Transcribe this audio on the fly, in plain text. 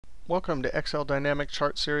Welcome to Excel Dynamic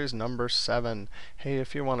Chart Series number 7. Hey,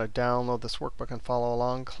 if you want to download this workbook and follow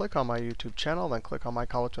along, click on my YouTube channel, then click on my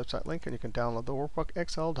college website link, and you can download the workbook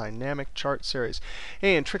Excel Dynamic Chart Series.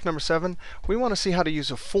 Hey, in trick number 7, we want to see how to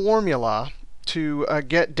use a formula to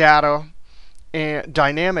get data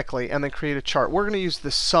dynamically and then create a chart. We're going to use the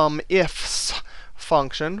SUMIFS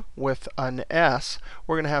function with an S.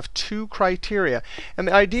 We're going to have two criteria. And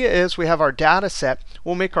the idea is we have our data set.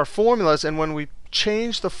 We'll make our formulas, and when we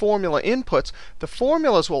change the formula inputs, the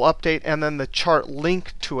formulas will update, and then the chart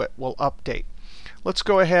link to it will update. Let's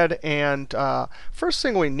go ahead and first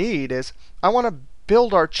thing we need is I want to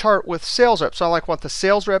build our chart with sales rep. So I want the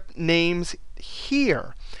sales rep names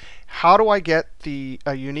here. How do I get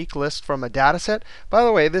a unique list from a data set? By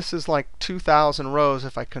the way, this is like 2,000 rows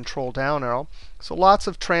if I control down arrow. So lots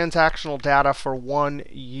of transactional data for 1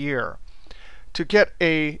 year. To get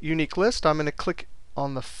a unique list, I'm going to click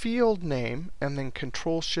on the field name and then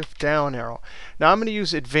Control Shift down arrow. Now I'm going to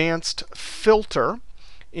use advanced filter.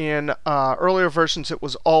 In earlier versions it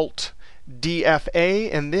was Alt DFA.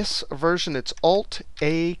 In this version it's Alt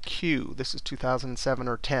AQ. This is 2007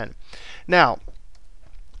 or 10. Now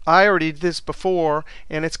I already did this before,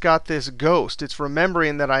 and it's got this ghost. It's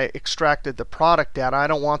remembering that I extracted the product data. I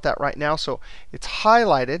don't want that right now, so it's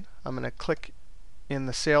highlighted. I'm going to click in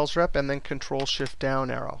the sales rep and then Control Shift down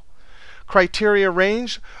arrow. Criteria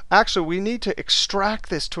range. Actually, we need to extract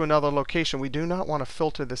this to another location. We do not want to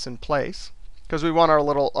filter this in place because we want our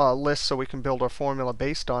little list so we can build our formula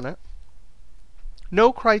based on it.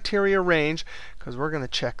 No criteria range, because we're going to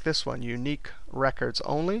check this one, unique records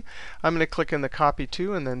only. I'm going to click in the copy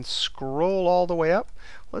to and then scroll all the way up.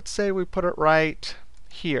 Let's say we put it right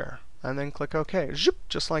here and then click OK. Zhoop,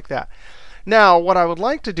 just like that. Now, what I would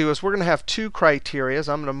like to do is we're going to have two criteria. I'm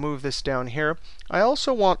going to move this down here. I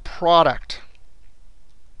also want product.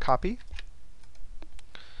 Copy.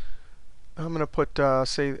 I'm going to put,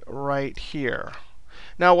 say, right here.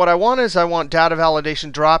 Now, what I want is I want data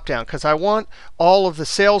validation dropdown, because I want all of the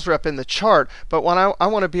sales rep in the chart. But when I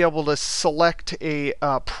want to be able to select a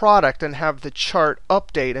product and have the chart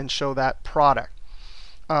update and show that product.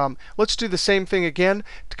 Let's do the same thing again,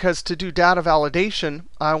 because to do data validation,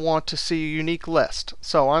 I want to see a unique list.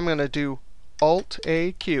 So I'm going to do Alt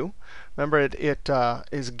AQ. Remember, it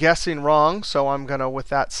is guessing wrong, so I'm going to, with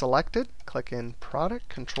that selected, click in Product,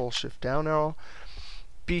 Control Shift down arrow.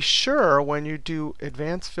 Be sure when you do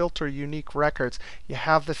Advanced Filter Unique Records, you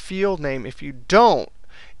have the field name. If you don't,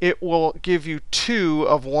 it will give you 2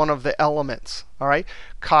 of one of the elements. All right,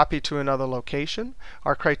 copy to another location.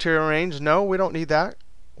 Our criteria range, no, we don't need that.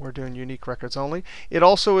 We're doing unique records only. It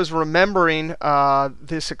also is remembering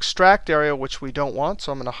this extract area, which we don't want.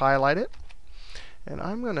 So I'm going to highlight it. And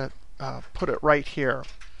I'm going to put it right here.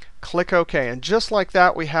 Click OK. And just like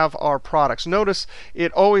that, we have our products. Notice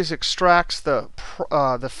it always extracts the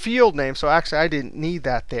field name. So actually, I didn't need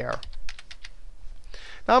that there.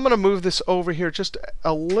 Now I'm going to move this over here just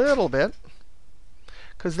a little bit,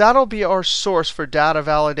 because that'll be our source for data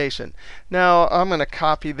validation. Now I'm going to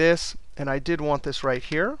copy this. And I did want this right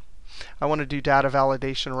here. I want to do data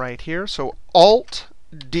validation right here. So Alt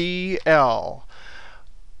DL.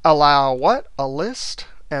 Allow what? A list.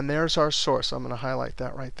 And there's our source. I'm going to highlight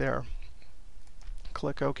that right there.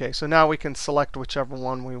 Click OK. So now we can select whichever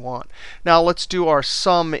one we want. Now let's do our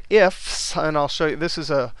SUMIFS. And I'll show you. This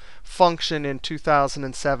is a function in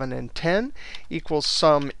 2007 and 10 equals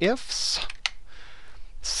SUMIFS.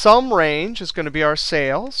 Sum range is going to be our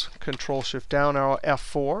sales. Control Shift down arrow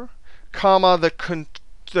F4. Comma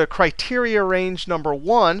the criteria range number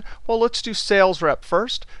 1. Well, let's do sales rep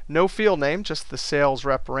first. No field name, just the sales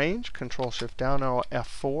rep range. Control Shift down arrow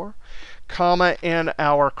F4. Comma, and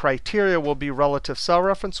our criteria will be relative cell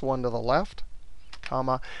reference, 1 to the left.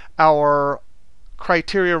 Comma, our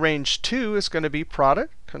criteria range 2 is going to be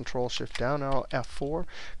product. Control Shift down arrow F4.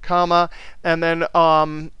 Comma, and then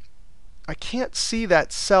I can't see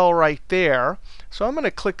that cell right there. So I'm going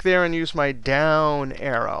to click there and use my down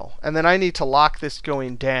arrow. And then I need to lock this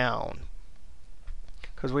going down,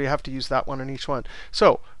 because we have to use that one in each one.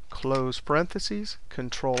 So close parentheses,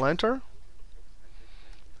 Control Enter.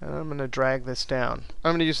 And I'm going to drag this down.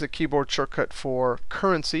 I'm going to use the keyboard shortcut for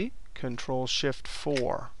currency, Control Shift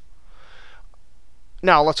 4.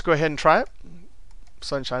 Now let's go ahead and try it.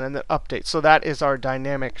 Sunshine, and then update. So that is our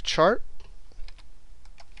dynamic chart.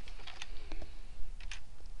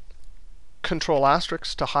 Control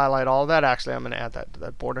asterisk to highlight all of that. Actually, I'm going to add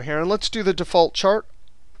that border here. And let's do the default chart.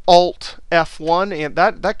 Alt F1. And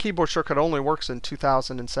that keyboard shortcut only works in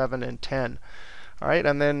 2007 and 10. All right,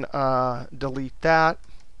 and then delete that.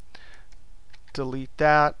 Delete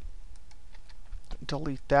that.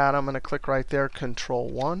 delete that. I'm going to click right there, Control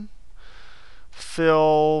 1.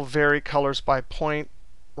 fill vary colors by point,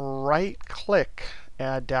 right click,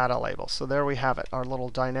 add data label. So there we have it, our little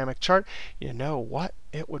dynamic chart. You know what?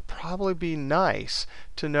 It would probably be nice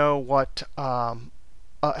to know what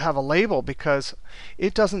have a label, because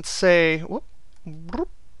it doesn't say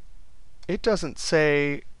it doesn't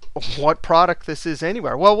say what product this is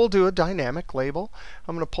anywhere. Well, we'll do a dynamic label.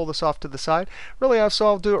 I'm going to pull this off to the side. Really, so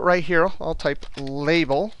I'll do it right here. I'll type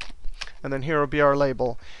label, and then here will be our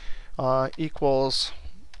label. Equals,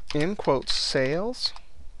 in quotes, sales.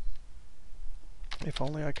 If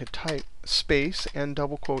only I could type space and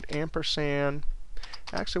double quote ampersand.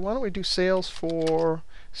 Actually, why don't we do sales for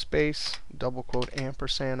space, double quote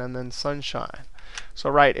ampersand, and then sunshine. So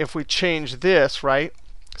right, if we change this, right,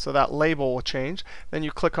 so that label will change. Then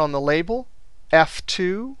you click on the label,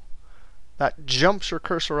 F2. That jumps your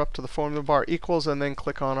cursor up to the formula bar, equals, and then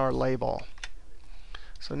click on our label.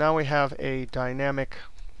 So now we have a dynamic.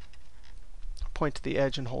 Point to the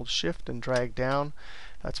edge and hold Shift and drag down.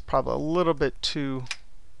 That's probably a little bit too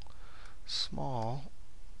small.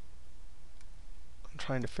 I'm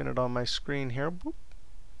trying to fit it on my screen here. Boop.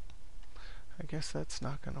 I guess that's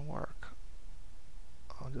not going to work.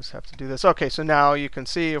 I'll just have to do this. OK, so now you can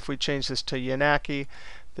see if we change this to Yanaki,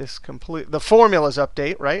 the formulas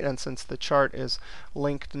update, right? And since the chart is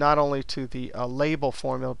linked not only to the label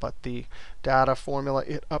formula, but the data formula,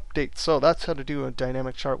 it updates. So that's how to do a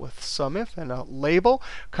dynamic chart with SUMIF and a label.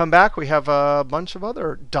 Come back. We have a bunch of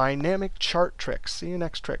other dynamic chart tricks. See you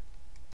next trick.